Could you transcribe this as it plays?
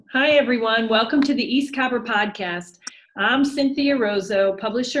Hi, everyone. Welcome to the East Cobber Podcast. I'm Cynthia Rozzo,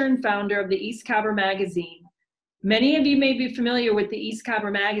 publisher and founder of the East Cobber Magazine. Many of you may be familiar with the East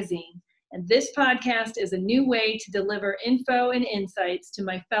Cobber Magazine, and this podcast is a new way to deliver info and insights to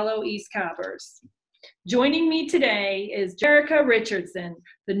my fellow East Cobbers. Joining me today is Jerica Richardson,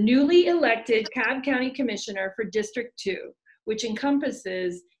 the newly elected Cobb County Commissioner for District 2, which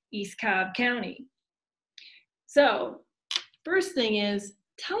encompasses East Cobb County. So, first thing is,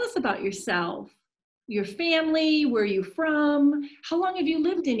 tell us about yourself, your family, where you're from. How long have you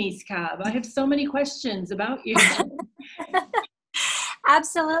lived in East Cobb? I have so many questions about you.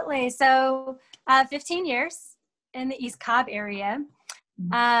 Absolutely. So 15 years in the East Cobb area.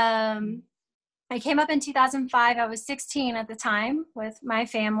 I came up in 2005. I was 16 at the time with my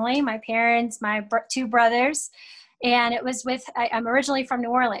family, my parents, my two brothers. And it was I'm originally from New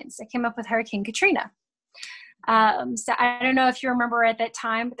Orleans. I came up with Hurricane Katrina. So I don't know if you remember at that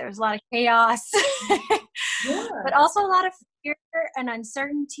time, but there was a lot of chaos, but also a lot of fear and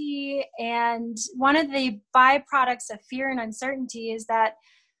uncertainty. And one of the byproducts of fear and uncertainty is that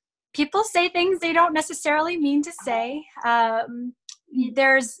people say things they don't necessarily mean to say.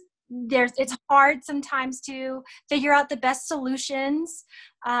 It's hard sometimes to figure out the best solutions.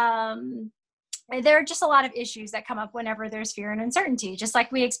 There are just a lot of issues that come up whenever there's fear and uncertainty, just like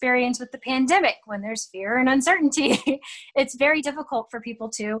we experience with the pandemic. When there's fear and uncertainty, it's very difficult for people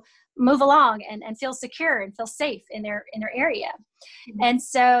to move along and feel secure and feel safe in their area. Mm-hmm. And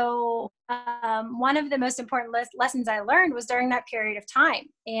so one of the most important lessons I learned was during that period of time.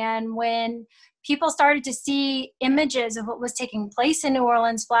 And when people started to see images of what was taking place in New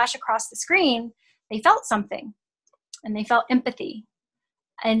Orleans flash across the screen, they felt something, and they felt empathy.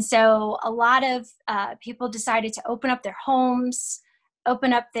 And so a lot of people decided to open up their homes,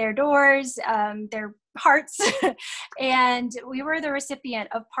 open up their doors, their hearts. And we were the recipient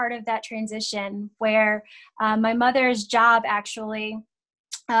of part of that transition where my mother's job actually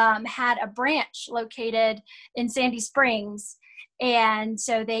had a branch located in Sandy Springs. And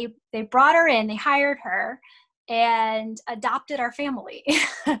so they brought her in, they hired her and adopted our family.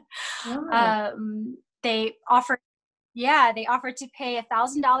 Wow. They offered to pay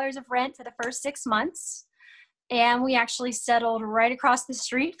 $1,000 of rent for the first 6 months. And we actually settled right across the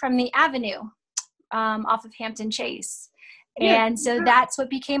street from the avenue off of Hampton Chase. Yeah. And so that's what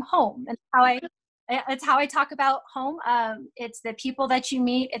became home. And it's how I talk about home. It's the people that you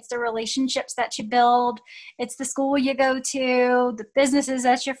meet. It's the relationships that you build. It's the school you go to, the businesses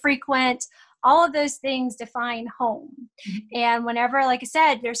that you frequent. All of those things define home. Mm-hmm. And whenever, like I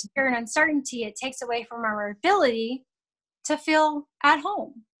said, there's fear and uncertainty, it takes away from our ability to feel at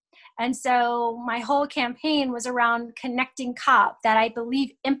home. And so my whole campaign was around connecting Cobb, that I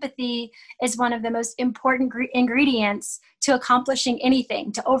believe empathy is one of the most important ingredients to accomplishing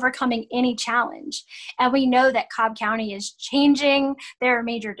anything, to overcoming any challenge. And we know that Cobb County is changing. There are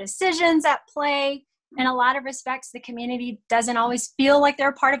major decisions at play. In a lot of respects, the community doesn't always feel like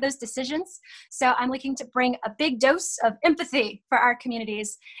they're a part of those decisions. So I'm looking to bring a big dose of empathy for our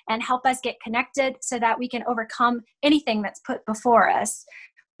communities and help us get connected so that we can overcome anything that's put before us.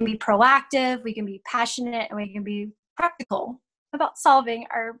 We can be proactive, we can be passionate, and we can be practical about solving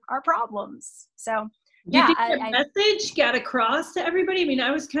our problems. So, yeah. Do you think the message got across to everybody? I mean,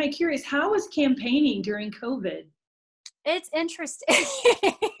 I was kind of curious, how was campaigning during COVID? It's interesting.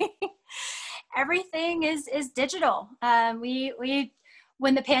 Everything is digital.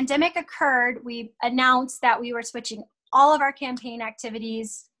 When the pandemic occurred, we announced that we were switching all of our campaign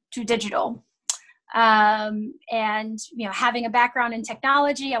activities to digital. And having a background in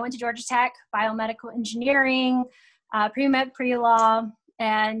technology, I went to Georgia Tech, biomedical engineering, pre-med, pre-law,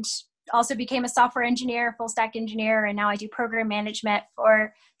 and also became a software engineer, full stack engineer, and now I do program management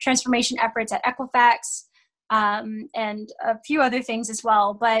for transformation efforts at Equifax, and a few other things as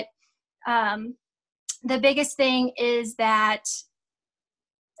well. But the biggest thing is that,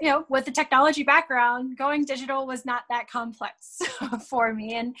 with the technology background, going digital was not that complex for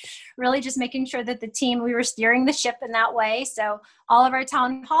me, and really just making sure that we were steering the ship in that way. So all of our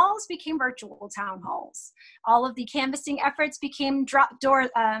town halls became virtual town halls. All of the canvassing efforts became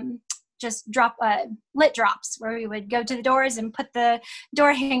lit drops, where we would go to the doors and put the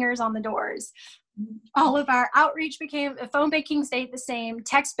door hangers on the doors. All of our outreach phone banking stayed the same.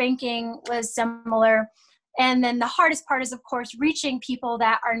 Text banking was similar. And then the hardest part is, of course, reaching people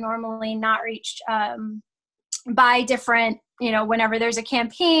that are normally not reached by different, whenever there's a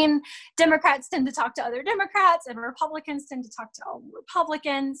campaign, Democrats tend to talk to other Democrats and Republicans tend to talk to all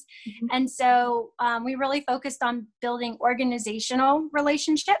Republicans. Mm-hmm. And so we really focused on building organizational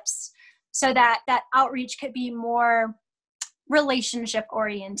relationships so that outreach could be more relationship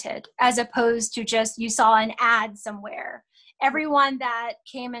oriented, as opposed to just you saw an ad somewhere. Everyone that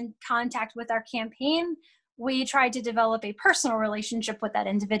came in contact with our campaign, we tried to develop a personal relationship with that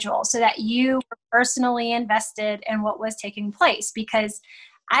individual so that you were personally invested in what was taking place, because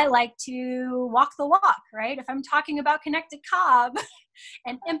I like to walk the walk, right? If I'm talking about Connected Cobb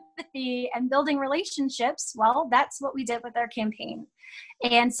and empathy and building relationships, well, that's what we did with our campaign.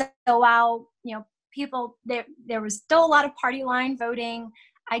 And so while, people, there was still a lot of party line voting,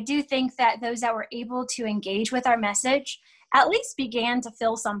 I do think that those that were able to engage with our message at least began to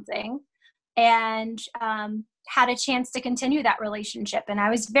feel something and had a chance to continue that relationship. And I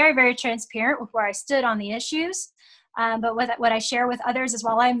was very, very transparent with where I stood on the issues. But what I share with others is,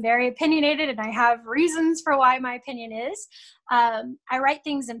 while I'm very opinionated and I have reasons for why my opinion is, I write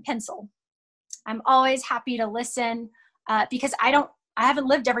things in pencil. I'm always happy to listen because I haven't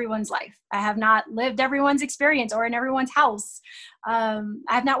lived everyone's life. I have not lived everyone's experience or in everyone's house. I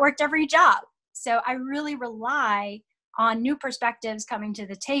have not worked every job. So I really rely on new perspectives coming to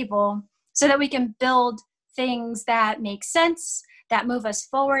the table so that we can build things that make sense, that move us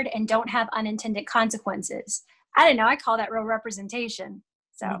forward, and don't have unintended consequences. I don't know. I call that real representation.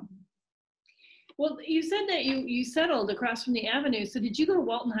 So. Well, you said that you settled across from the Avenue. So did you go to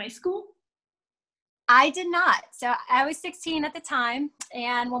Walton High School? I did not. So I was 16 at the time.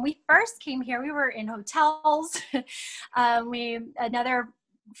 And when we first came here, we were in hotels. Another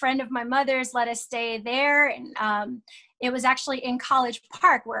friend of my mother's let us stay there. And it was actually in College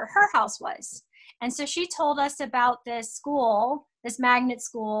Park where her house was. And so she told us about this school, this magnet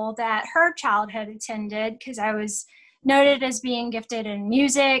school that her child had attended, because I was noted as being gifted in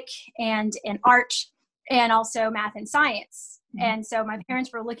music and in art and also math and science. Mm-hmm. And so my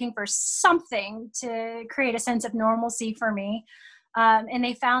parents were looking for something to create a sense of normalcy for me. And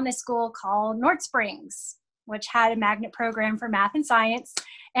they found this school called North Springs, which had a magnet program for math and science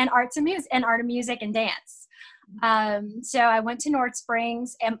and art and music and dance. So I went to North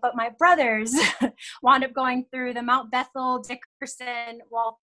Springs, but my brothers wound up going through the Mount Bethel, Dickerson,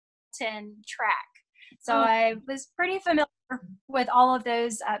 Walton track. So I was pretty familiar with all of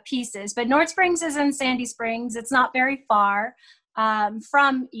those pieces. But North Springs is in Sandy Springs. It's not very far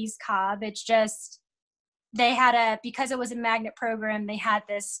from East Cobb. It's just because it was a magnet program, they had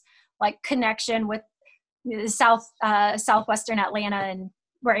this like connection with the southwestern Atlanta, and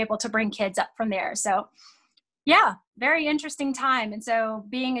were able to bring kids up from there. So yeah, very interesting time. And so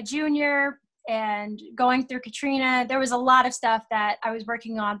being a junior and going through Katrina, there was a lot of stuff that I was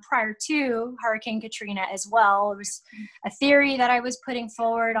working on prior to Hurricane Katrina as well. It was a theory that I was putting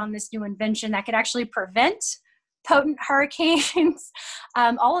forward on this new invention that could actually prevent potent hurricanes.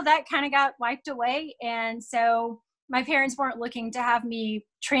 All of that kind of got wiped away. And so my parents weren't looking to have me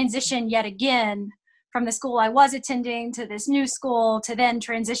transition yet again from the school I was attending to this new school to then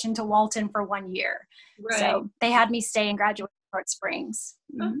transition to Walton for 1 year. Right. So they had me stay and graduate in North Springs.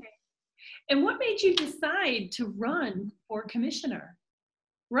 Okay. Mm-hmm. And what made you decide to run for commissioner?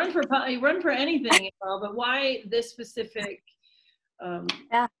 Run for anything, but why this specific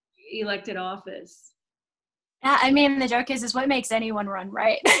elected office? Yeah, I mean, the joke is what makes anyone run,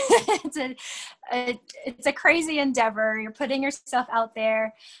 right? It's a crazy endeavor. You're putting yourself out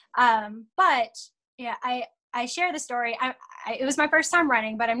there. But yeah, I share the story. It was my first time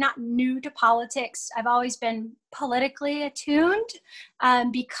running, but I'm not new to politics. I've always been politically attuned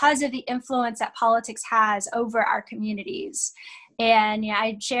because of the influence that politics has over our communities. And yeah,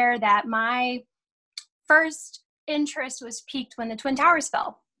 I'd share that my first interest was piqued when the Twin Towers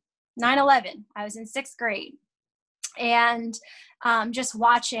fell, 9/11. I was in 6th grade. And just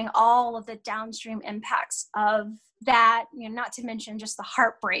watching all of the downstream impacts of that, not to mention just the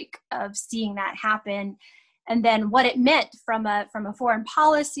heartbreak of seeing that happen, and then what it meant from a foreign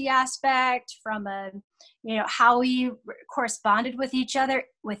policy aspect, from how we corresponded with each other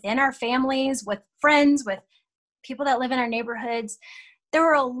within our families, with friends, with people that live in our neighborhoods. There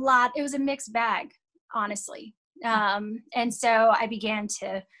were it was a mixed bag, honestly. And so I began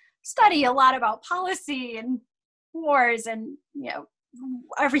to study a lot about policy and wars and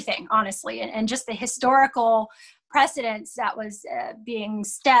everything, honestly, and just the historical precedents that was being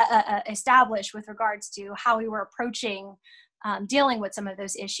established with regards to how we were approaching dealing with some of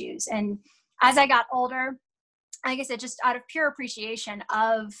those issues. And as I got older, like I said, just out of pure appreciation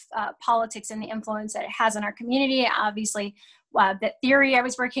of politics and the influence that it has on our community, obviously that theory I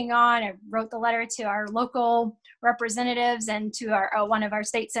was working on, I wrote the letter to our local representatives and to one of our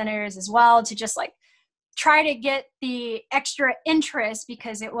state senators as well, to just try to get the extra interest,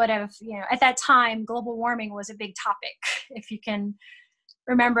 because it would have, at that time, global warming was a big topic, if you can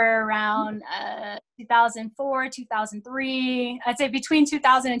remember around 2004, 2003, I'd say between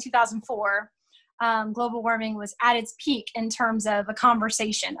 2000 and 2004, global warming was at its peak in terms of a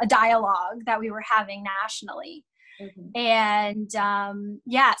conversation, a dialogue that we were having nationally. Mm-hmm. And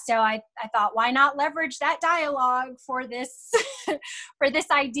so I thought, why not leverage that dialogue for this for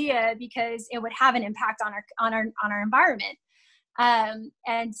this idea, because it would have an impact on our environment.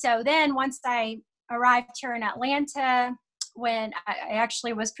 And so then once I arrived here in Atlanta, when I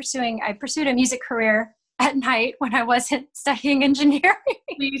pursued a music career at night when I wasn't studying engineering.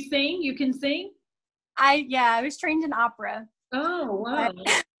 Do you sing? You can sing? I was trained in opera. Oh, wow.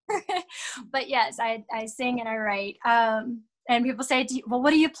 But yes, I sing and I write. And people say, well,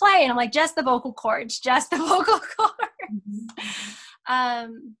 what do you play? And I'm like, just the vocal cords, just the vocal cords.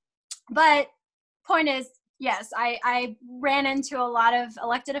 Mm-hmm. But point is, yes, I ran into a lot of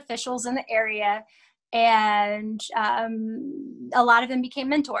elected officials in the area, and a lot of them became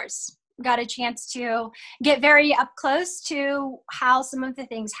mentors. Got a chance to get very up close to how some of the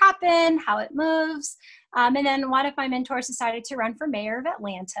things happen, how it moves. And then one of my mentors decided to run for mayor of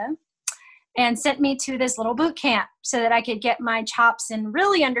Atlanta and sent me to this little boot camp so that I could get my chops in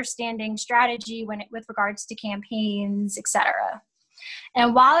really understanding strategy with regards to campaigns, etc.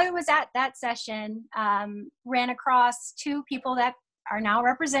 And while I was at that session, ran across two people that are now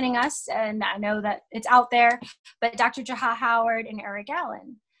representing us, and I know that it's out there, but Dr. Jaha Howard and Eric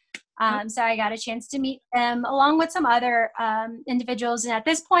Allen. So I got a chance to meet them along with some other individuals. And at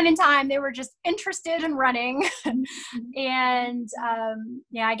this point in time, they were just interested in running. And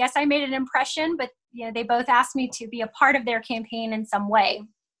I guess I made an impression, but they both asked me to be a part of their campaign in some way.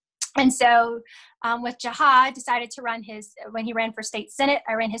 And so with Jaha, decided to when he ran for state senate,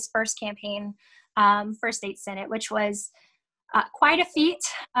 I ran his first campaign for state senate, which was quite a feat.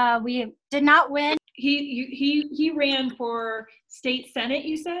 We did not win. He ran for state senate,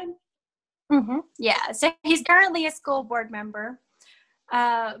 you said? Mm-hmm. Yeah, so he's currently a school board member,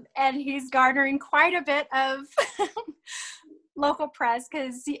 and he's garnering quite a bit of local press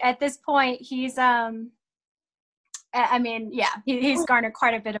because at this point he's garnered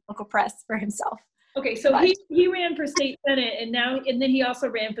quite a bit of local press for himself. Okay, so he ran for state senate, and then he also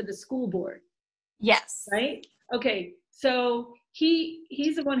ran for the school board. Yes. Right? Okay, so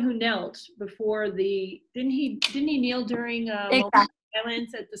he's the one who knelt before didn't he kneel during exactly.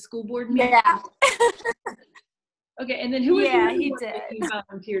 Violence at the school board meeting? Yeah. Okay, and then who was he did. that you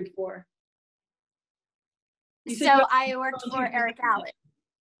volunteered for? So I worked for Eric Allen.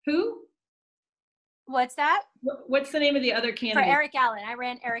 Who? What's that? What's the name of the other candidate? For Eric Allen. I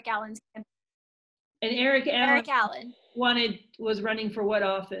ran Eric Allen's campaign. And Eric Allen was running for what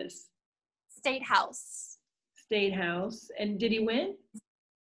office? State House. State House. And did he win?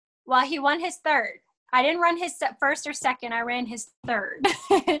 Well, he won his third. I didn't run his first or second. I ran his third.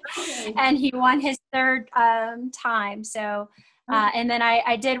 Okay. And he won his third time. So, and then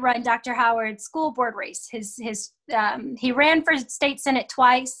I did run Dr. Howard's school board race. He ran for state senate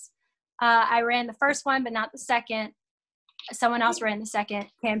twice. I ran the first one, but not the second. Someone else ran the second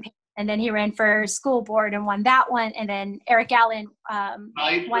campaign. And then he ran for school board and won that one. And then Eric Allen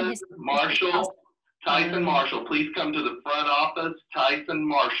won his Tyson Marshall, please come to the front office. Tyson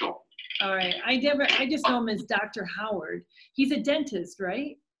Marshall. All right. I just know him as Dr. Howard. He's a dentist,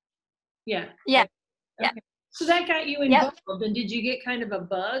 right? Yeah. Yeah. Okay. Yeah. So that got you involved. Yep. And did you get kind of a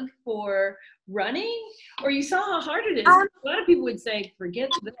bug for running? Or you saw how hard it is? A lot of people would say, forget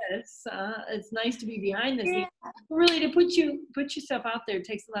this. It's nice to be behind this. Yeah. But really, to put yourself out there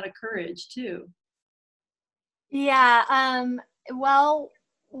takes a lot of courage, too. Yeah. Well,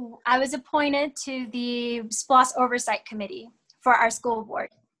 I was appointed to the SPLOS Oversight Committee for our school board.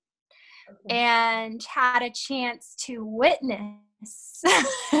 Okay. And had a chance to witness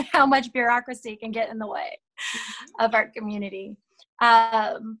how much bureaucracy can get in the way of our community,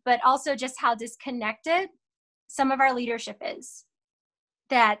 but also just how disconnected some of our leadership is.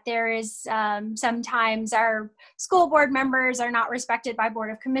 That there is sometimes our school board members are not respected by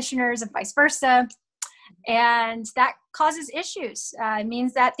Board of Commissioners and vice versa. And that causes issues. It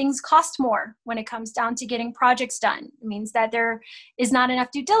means that things cost more when it comes down to getting projects done. It means that there is not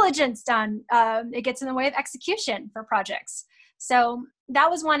enough due diligence done. It gets in the way of execution for projects. So that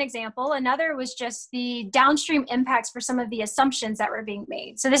was one example. Another was just the downstream impacts for some of the assumptions that were being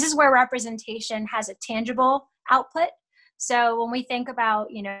made. So this is where representation has a tangible output. So when we think about,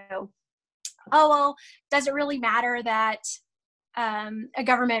 does it really matter that a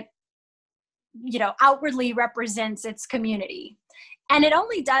government outwardly represents its community? And it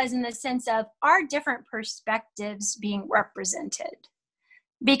only does in the sense of our different perspectives being represented.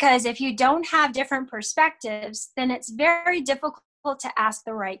 Because if you don't have different perspectives, then it's very difficult to ask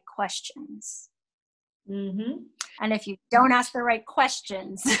the right questions. Mm-hmm. And if you don't ask the right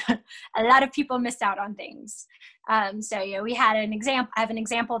questions, a lot of people miss out on things. So, we had an example. I have an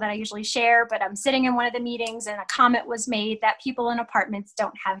example that I usually share, but I'm sitting in one of the meetings and a comment was made that people in apartments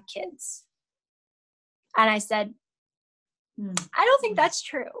don't have kids. And I said, I don't think that's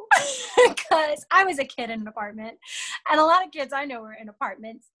true, because I was a kid in an apartment and a lot of kids I know were in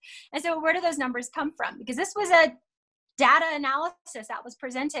apartments. And so where do those numbers come from? Because this was a data analysis that was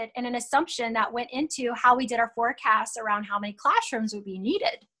presented and an assumption that went into how we did our forecasts around how many classrooms would be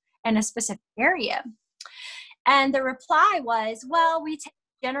needed in a specific area. And the reply was, well, we take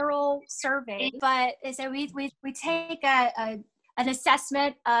a general survey, but so we take an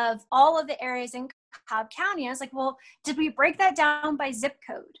assessment of all of the areas in Cobb County. I was like, well, did we break that down by zip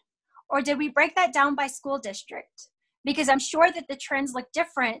code? Or did we break that down by school district? Because I'm sure that the trends look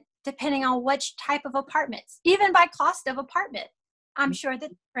different depending on which type of apartments, even by cost of apartment. I'm sure that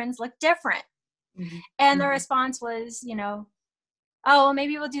the trends look different. Mm-hmm. And the response was, oh, well,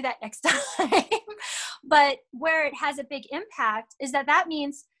 maybe we'll do that next time. But where it has a big impact is that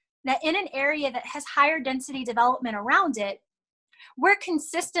means that in an area that has higher density development around it, we're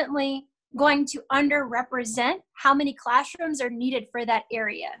consistently going to underrepresent how many classrooms are needed for that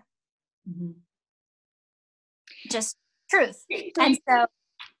area. Mm-hmm. Just truth. And so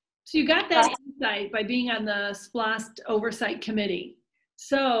you got that insight by being on the SPLOST Oversight Committee.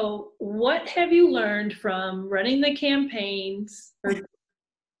 So what have you learned from running the campaigns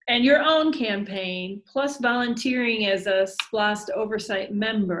and your own campaign, plus volunteering as a SPLOST Oversight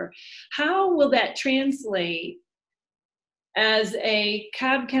member? How will that translate as a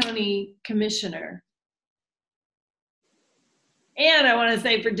Cobb County commissioner? And I want to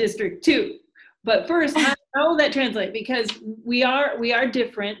say for District 2. But first, how will that translate? Because we are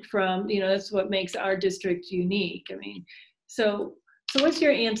different from, that's what makes our district unique. I mean, so what's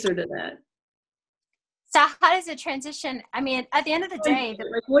your answer to that? So how does it transition? I mean, at the end of the day,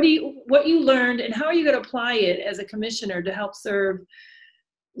 like what you learned and how are you going to apply it as a commissioner to help serve?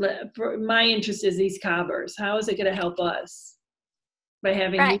 For my interest is East Cobbers. How is it going to help us by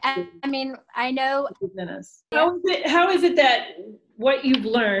having right? I mean, I know. Us. Yeah. How is it that what you've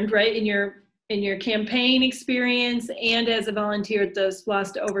learned, right, in your campaign experience and as a volunteer at the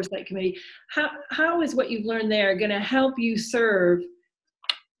SPLOST Oversight Committee, how is what you've learned there going to help you serve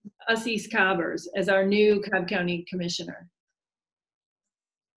us East Cobbers as our new Cobb County Commissioner?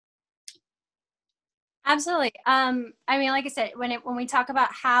 Absolutely. I mean, like I said, when we talk about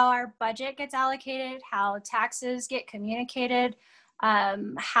how our budget gets allocated, how taxes get communicated,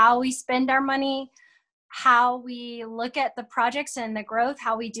 how we spend our money, how we look at the projects and the growth,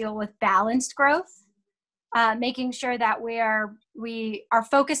 how we deal with balanced growth, making sure that we are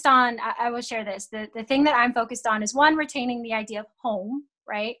focused on, I will share this, the thing that I'm focused on is one, retaining the idea of home,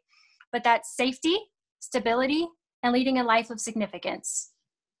 right? But that's safety, stability, and leading a life of significance.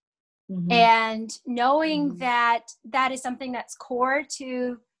 Mm-hmm. And knowing that is something that's core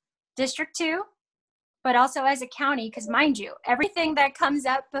to District 2, but also as a county, because mind you, everything that comes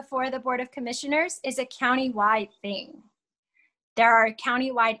up before the Board of Commissioners is a county-wide thing. There are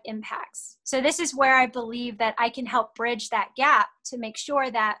county-wide impacts. So this is where I believe that I can help bridge that gap to make sure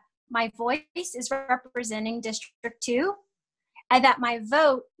that my voice is representing District 2 and that my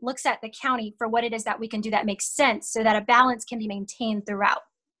vote looks at the county for what it is that we can do that makes sense so that a balance can be maintained throughout.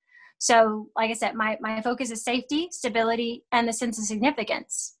 So like I said, my focus is safety, stability, and the sense of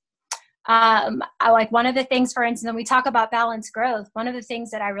significance. I like one of the things, for instance, when we talk about balanced growth, one of the things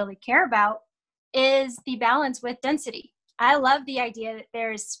that I really care about is the balance with density. I love the idea that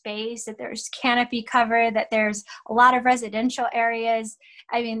there's space, that there's canopy cover, that there's a lot of residential areas.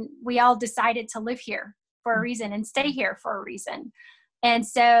 I mean, we all decided to live here for a reason and stay here for a reason. And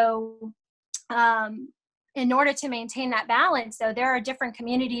so in order to maintain that balance, though, there are different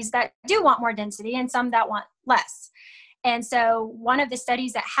communities that do want more density and some that want less. And so one of the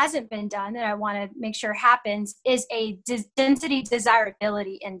studies that hasn't been done that I want to make sure happens is a density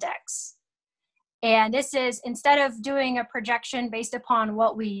desirability index. And this is, instead of doing a projection based upon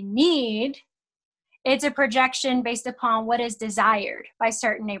what we need, it's a projection based upon what is desired by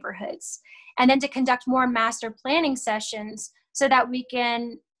certain neighborhoods. And then to conduct more master planning sessions so that we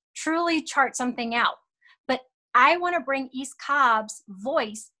can truly chart something out. But I want to bring East Cobb's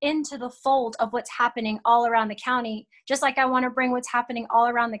voice into the fold of what's happening all around the county, just like I want to bring what's happening all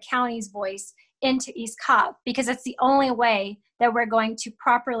around the county's voice into East Cobb, because it's the only way that we're going to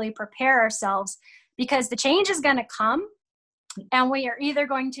properly prepare ourselves, because the change is going to come and we are either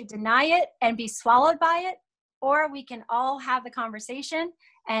going to deny it and be swallowed by it, or we can all have the conversation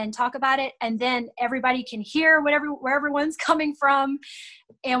and talk about it, and then everybody can hear where everyone's coming from,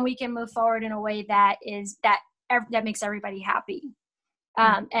 and we can move forward in a way that makes everybody happy.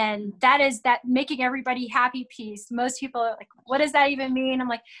 And that is that making everybody happy piece. Most people are like, what does that even mean? I'm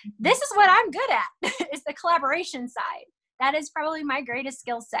like, this is what I'm good at. It's the collaboration side. That is probably my greatest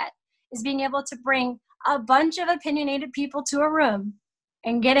skill set, is being able to bring a bunch of opinionated people to a room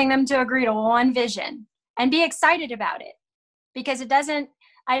and getting them to agree to one vision and be excited about it. Because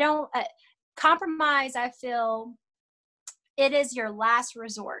compromise, I feel it is your last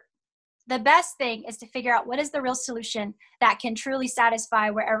resort. The best thing is to figure out what is the real solution that can truly satisfy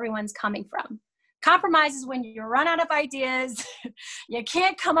where everyone's coming from. Compromise is when you run out of ideas, you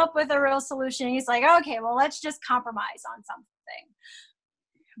can't come up with a real solution. It's like, okay, well, let's just compromise on something.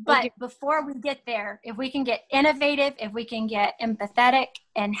 But before we get there, if we can get innovative, if we can get empathetic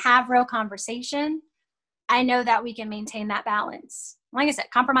and have real conversation, I know that we can maintain that balance. Like I said,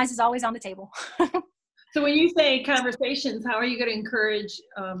 compromise is always on the table. So when you say conversations, how are you going to encourage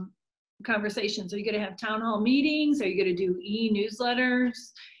conversations? Are you going to have town hall meetings? Are you going to do e-newsletters,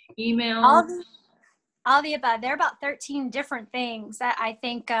 emails? All the above. There are about 13 different things that I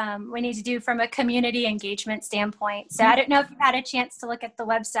think we need to do from a community engagement standpoint. So I don't know if you've had a chance to look at the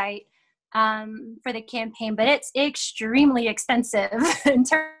website for the campaign, but it's extremely extensive in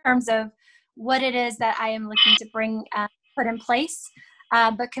terms of what it is that I am looking to put in place.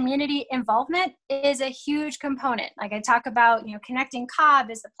 But community involvement is a huge component. Like I talk about, connecting Cobb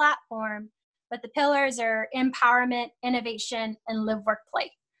is the platform, but the pillars are empowerment, innovation, and live, work,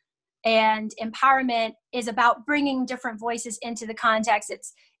 play. And empowerment is about bringing different voices into the context.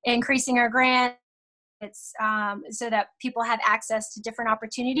 It's increasing our grant. It's so that people have access to different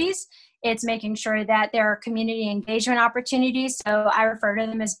opportunities. It's making sure that there are community engagement opportunities. So I refer to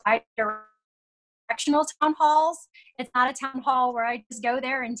them as bi-directional town halls. It's not a town hall where I just go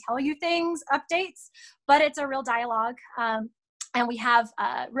there and tell you things, updates, but it's a real dialogue. And we have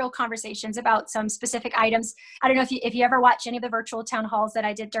real conversations about some specific items. I don't know if you ever watch any of the virtual town halls that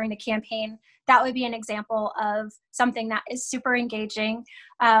I did during the campaign. That would be an example of something that is super engaging.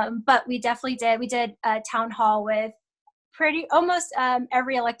 But we definitely did. We did a town hall with almost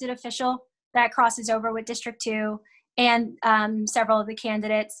every elected official that crosses over with District 2 and several of the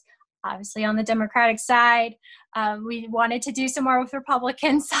candidates. Obviously on the Democratic side, we wanted to do some more with the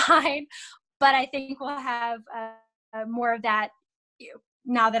Republican side, but I think we'll have more of that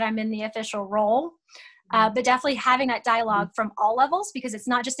now that I'm in the official role. But definitely having that dialogue from all levels, because it's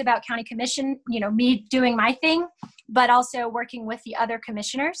not just about county commission, me doing my thing, but also working with the other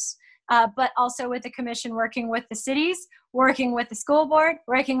commissioners, but also with the commission, working with the cities, working with the school board,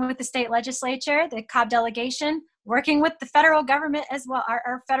 working with the state legislature, the Cobb delegation, working with the federal government as well,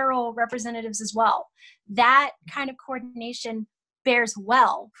 our federal representatives as well. That kind of coordination bears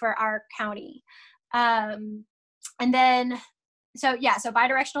well for our county. And then, so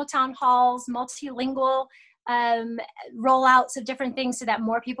bidirectional town halls, multilingual rollouts of different things so that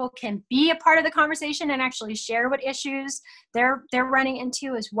more people can be a part of the conversation and actually share what issues they're running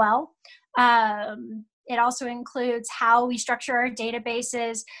into as well. It also includes how we structure our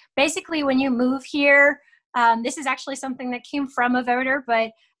databases. Basically, when you move here, this is actually something that came from a voter,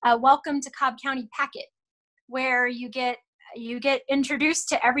 but welcome to Cobb County packet, where you get introduced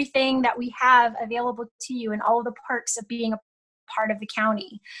to everything that we have available to you and all of the perks of being a part of the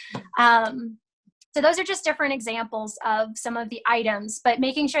county. So those are just different examples of some of the items, but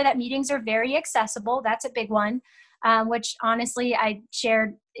making sure that meetings are very accessible, that's a big one, which honestly I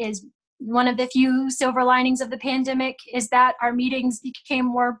shared is one of the few silver linings of the pandemic, is that our meetings became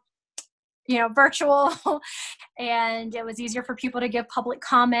more virtual, and it was easier for people to give public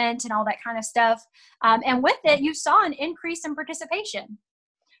comment and all that kind of stuff. And with it, you saw an increase in participation.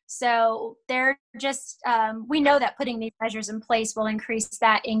 So they're just, we know that putting these measures in place will increase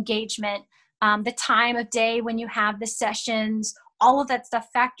that engagement. The time of day when you have the sessions, all of that stuff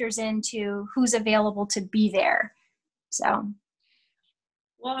factors into who's available to be there. So.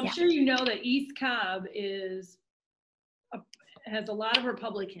 Well, I'm sure you know that East Cobb has a lot of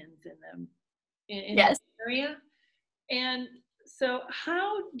Republicans in them in yes. the area. And so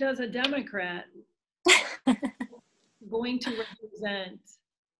how does a Democrat going to represent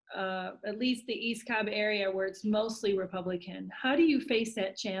at least the East Cobb area where it's mostly Republican, how do you face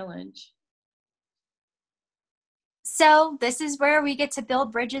that challenge? So this is where we get to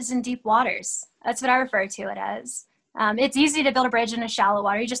build bridges in deep waters. That's what I refer to it as. It's easy to build a bridge in a shallow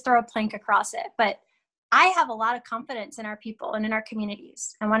water. You just throw a plank across it. But I have a lot of confidence in our people and in our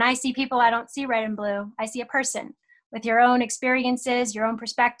communities. And when I see people, I don't see red and blue. I see a person with your own experiences, your own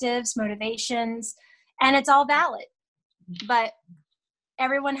perspectives, motivations. and it's all valid, but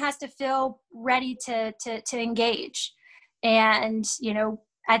everyone has to feel ready to engage. And, you know,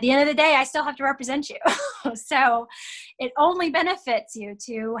 at the end of the day, I still have to represent you. So it only benefits you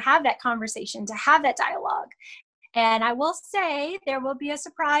to have that conversation, to have that dialogue. And I will say there will be a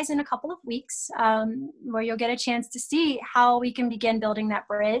surprise in a couple of weeks where you'll get a chance to see how we can begin building that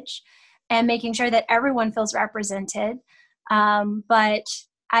bridge and making sure that everyone feels represented. But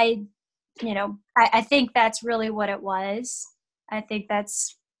I think that's really what it was. I think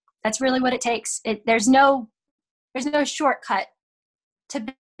that's really what it takes. There's no shortcut to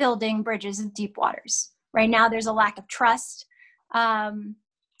building bridges in deep waters. Right now, there's a lack of trust.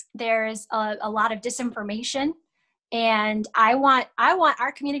 There's a lot of disinformation. And I want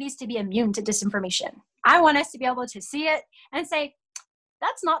our communities to be immune to disinformation. I want us to be able to see it and say,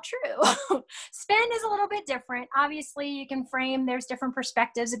 that's not true. Spin is a little bit different. Obviously, you can frame, there's different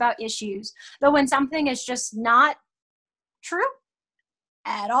perspectives about issues. But when something is just not true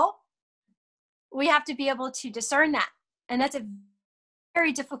at all, we have to be able to discern that. And that's a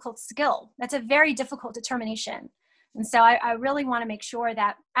very difficult skill. That's a very difficult determination. And so I really want to make sure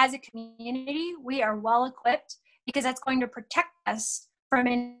that as a community, we are well equipped, because that's going to protect us from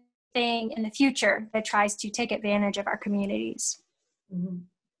anything in the future that tries to take advantage of our communities. Mm-hmm.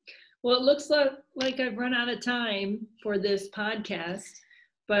 Well, it looks like I've run out of time for this podcast,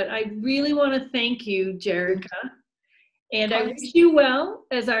 but I really want to thank you, Jerica. And I wish you well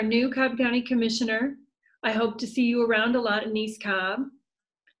as our new Cobb County Commissioner. I hope to see you around a lot in East Cobb.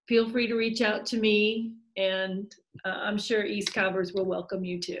 Feel free to reach out to me, and I'm sure East Cobbers will welcome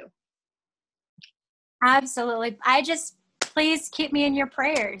you too. Absolutely. Please keep me in your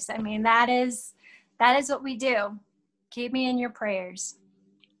prayers. I mean, that is what we do. Keep me in your prayers.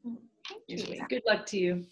 Good luck to you.